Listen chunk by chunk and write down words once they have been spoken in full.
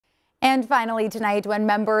And finally tonight, when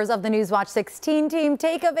members of the Newswatch 16 team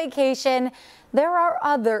take a vacation, there are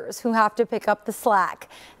others who have to pick up the slack.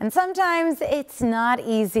 And sometimes it's not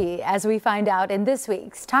easy, as we find out in this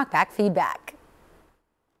week's Talkback Feedback.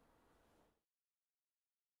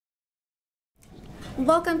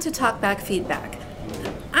 Welcome to Talkback Feedback.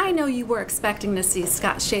 I know you were expecting to see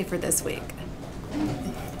Scott Schaefer this week.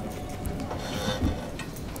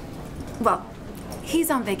 Well, he's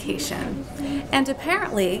on vacation, and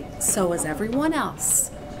apparently so is everyone else.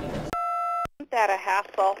 Isn't that a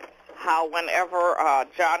hassle? How whenever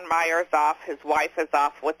John Meyer's off, his wife is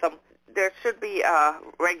off with him. There should be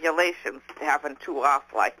regulations having two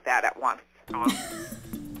off like that at once.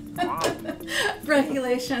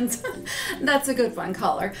 Regulations. That's a good one,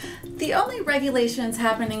 caller. The only regulations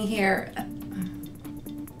happening here,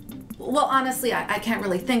 well, honestly, I can't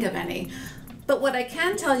really think of any. But what I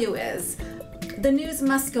can tell you is the news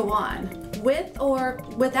must go on, with or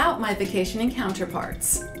without my vacationing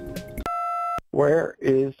counterparts. Where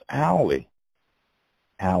is Allie?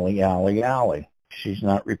 Allie. She's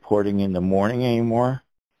not reporting in the morning anymore.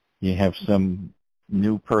 You have some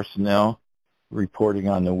new personnel reporting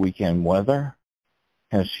on the weekend weather.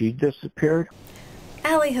 Has she disappeared?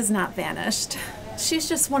 Allie has not vanished. She's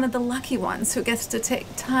just one of the lucky ones who gets to take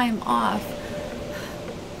time off.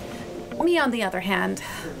 Me, on the other hand,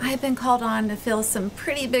 I've been called on to fill some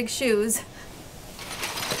pretty big shoes,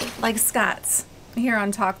 like Scott's, here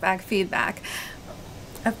on Talkback Feedback.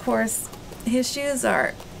 Of course, his shoes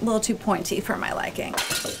are a little too pointy for my liking.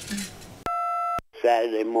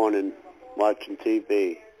 Saturday morning, watching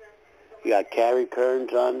TV. You got Carrie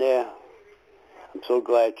Kearns on there. I'm so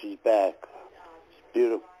glad she's back. She's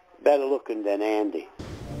beautiful, better looking than Andy.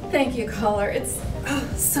 Thank you, caller. It's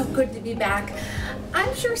so good to be back.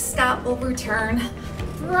 I'm sure Scott will return,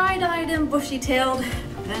 bright-eyed and bushy-tailed,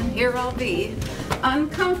 and here I'll be,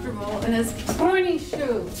 uncomfortable in his pointy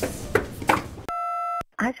shoes.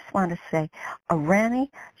 I just want to say, Rani,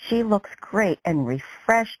 she looks great and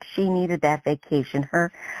refreshed. She needed that vacation.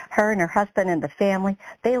 Her and her husband and the family,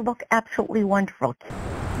 they look absolutely wonderful.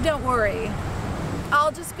 Don't worry.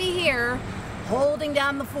 I'll just be here, holding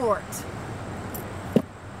down the fort.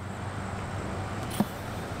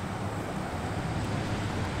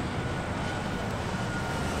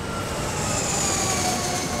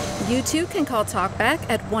 You too can call Talkback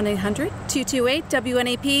at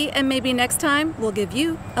 1-800-228-WNAP, and maybe next time we'll give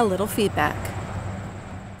you a little feedback.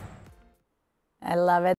 I love it.